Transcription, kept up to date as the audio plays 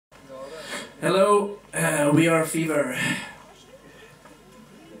Hello, we are F3ver.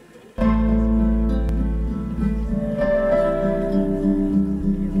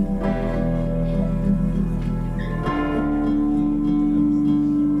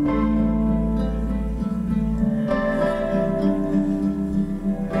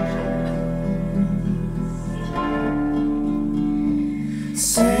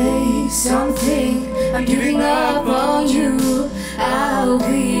 Say something, I'm giving up on you. I'll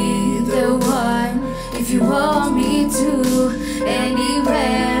be the one if you want me to.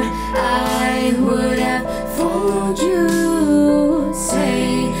 Anywhere I would have followed you.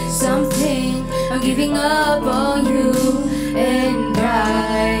 Say something, I'm giving up on you. And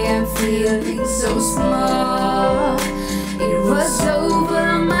I am feeling so small. It was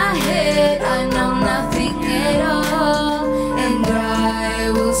over my head, I know nothing at all. And I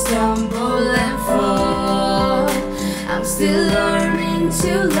will stumble and fall. I'm still learning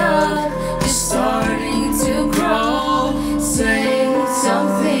to love, just starting to crawl. Say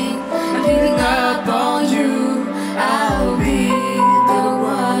something, I'm giving up on you. I'll be the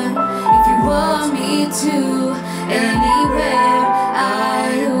one if you want me to. Anywhere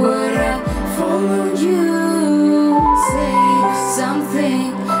I would have followed you. Say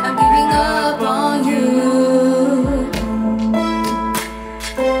something, I'm giving up on you.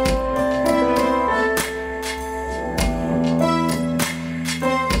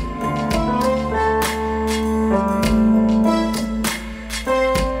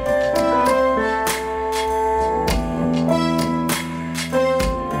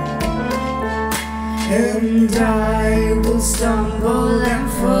 And I will stumble and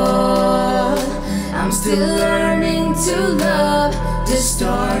fall. I'm still learning to love, just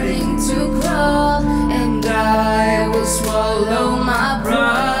starting to crawl. And I will swallow my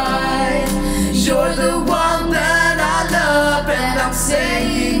pride. You're the one that I love, and I'm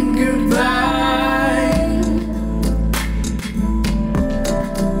saying goodbye.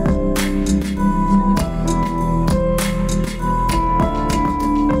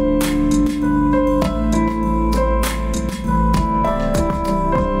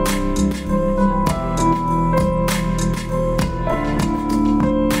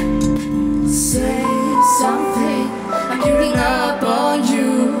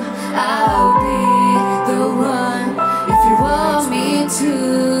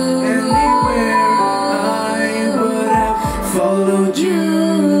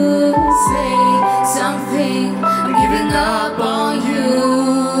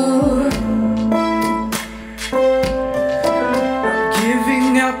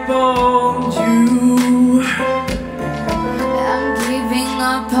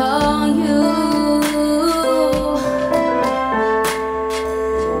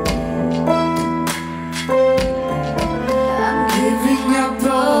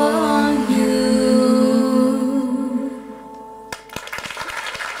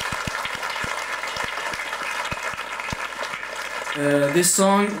 This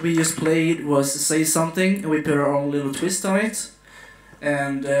song we just played was Say Something, and we put our own little twist on it.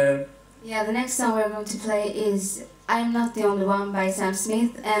 And yeah, the next song we're going to play is I'm Not the Only One by Sam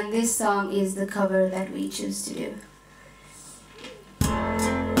Smith, and this song is the cover that we choose to do.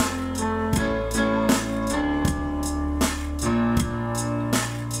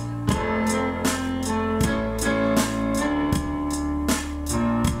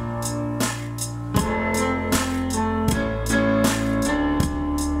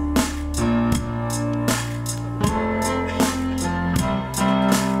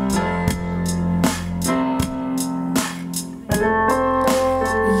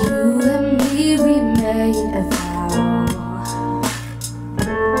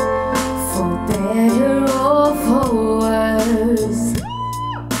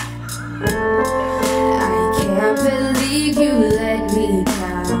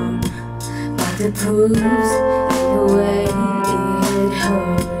 Proves in a way it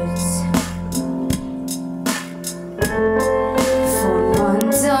hurts. For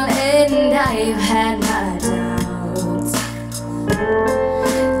months on end I've had my doubts,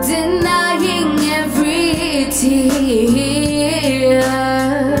 denying every tear.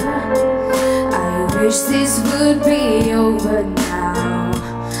 I wish this would be over now,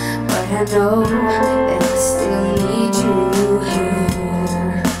 but I know that I still need you here.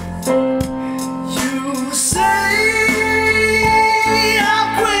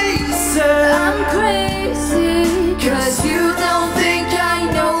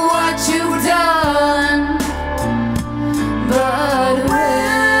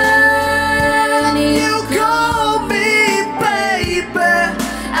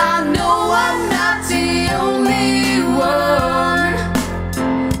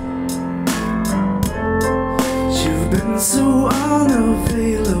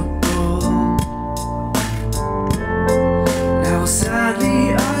 unavailable. Now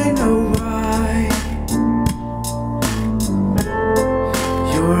sadly I know why.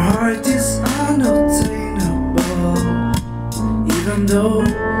 Your heart is unattainable, even though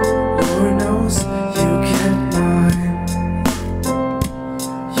Lord knows you kept mine.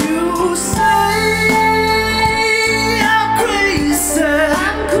 You say I'm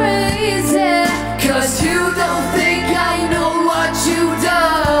crazy, 'cause you don't think I know what you've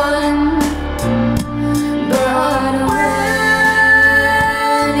done. But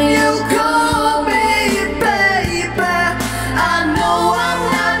when you call me baby, I know I'm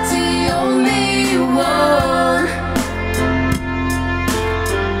not the only one.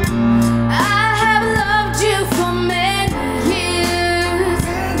 I have loved you for many years.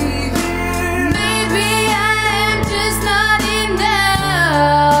 Maybe I am just not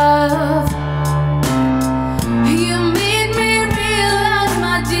enough. You made me realize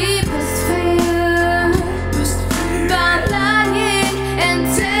my deepest fear by lying and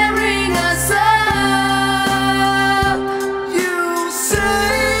tearing us up. You say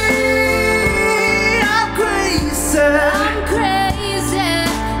I'm crazy,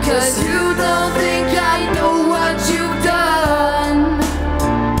 'cause you don't think I know what you've done.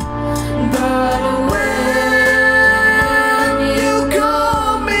 But when you call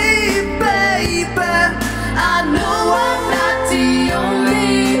me baby, I know I'm not the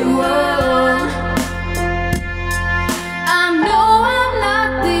only one. I know I'm not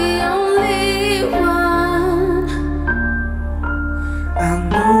the only one. I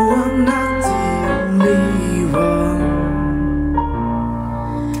know I'm not the only one.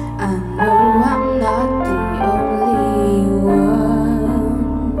 I know I'm not the only one.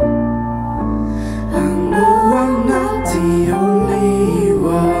 I know I'm not the only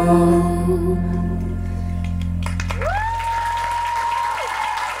one.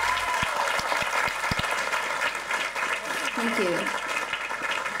 Thank you.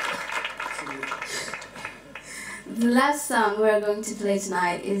 The last song we're going to play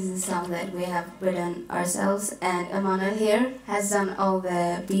tonight is a song that we have written ourselves, and Emmanuel here has done all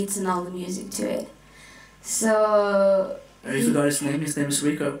the beats and all the music to it. So You forgot his name is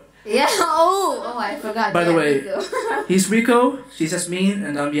Rico. yeah, oh, I forgot. By the Yeah, way, Rico. He's Rico, she's Jasmine,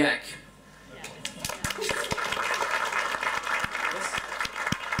 and I'm Yak.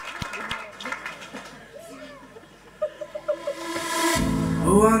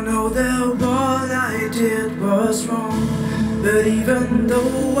 Oh, I know that what I did was wrong, but even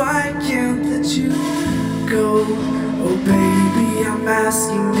though I can't let you go, oh baby, I'm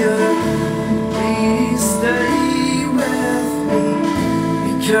asking you, please stay with me,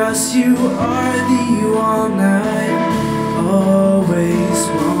 because you are the one I always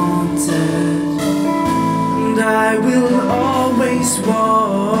wanted, and I will always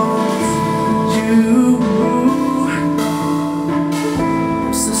want you.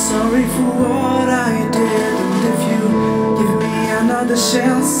 Sorry for what I did, and if you give me another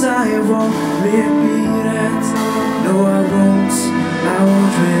chance, I won't repeat it. No, I won't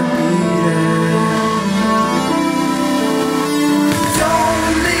repeat it.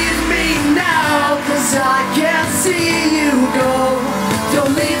 Don't leave me now, 'cause I can't see you go.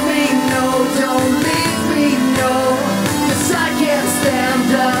 Don't leave me, no, don't leave me, no, 'cause I can't stand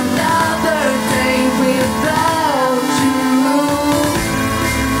another day without you.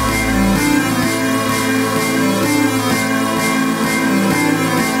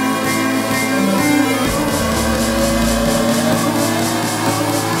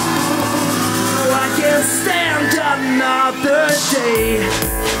 Stand another day.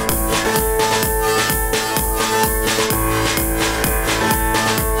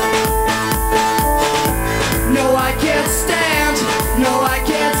 No, I can't stand. No, I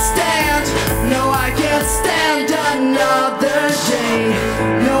can't stand. No, I can't stand another day.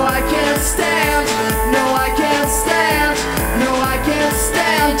 No, I can't stand. No, I can't stand. No, I can't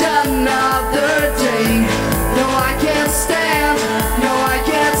stand another day. No, I can't stand. No, I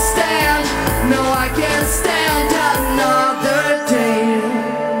can't stand. No, I can't stand another day.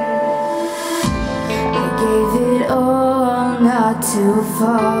 I gave it all not to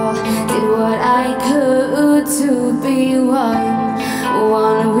fall. Did what I could to be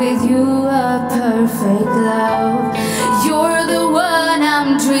one with you, a perfect love. You're the one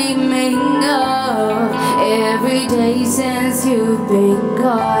I'm dreaming of. Every day since you've been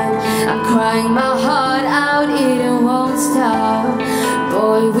gone, I'm crying my heart out, it won't stop.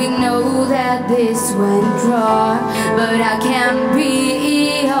 Boy, we know that this went wrong, but I can't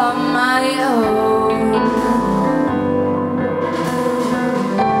be on my own.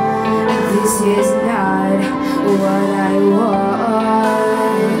 this is not what I want.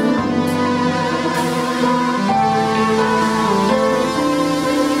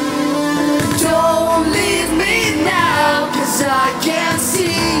 Don't leave me now, 'cause I can't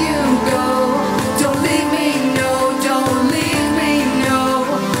see you go. Don't leave me, no, don't leave me, no,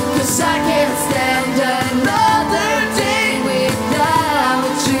 'cause I can't stand another day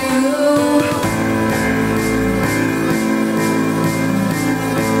without you.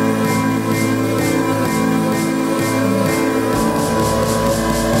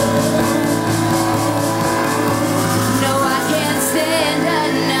 No, I can't stand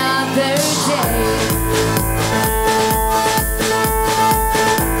another day.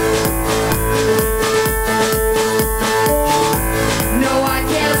 No, I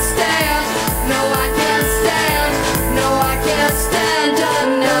can't stand, no, I can't stand, no, I can't stand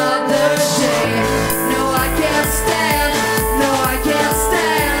another day. No, I can't stand, no, I can't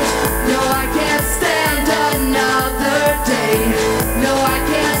stand, no, I can't stand another day. No, I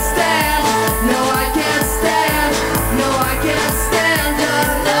can't stand, no, I can't stand, no, I can't stand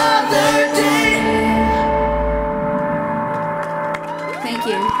another day. Thank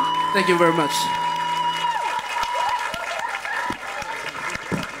you. Thank you very much.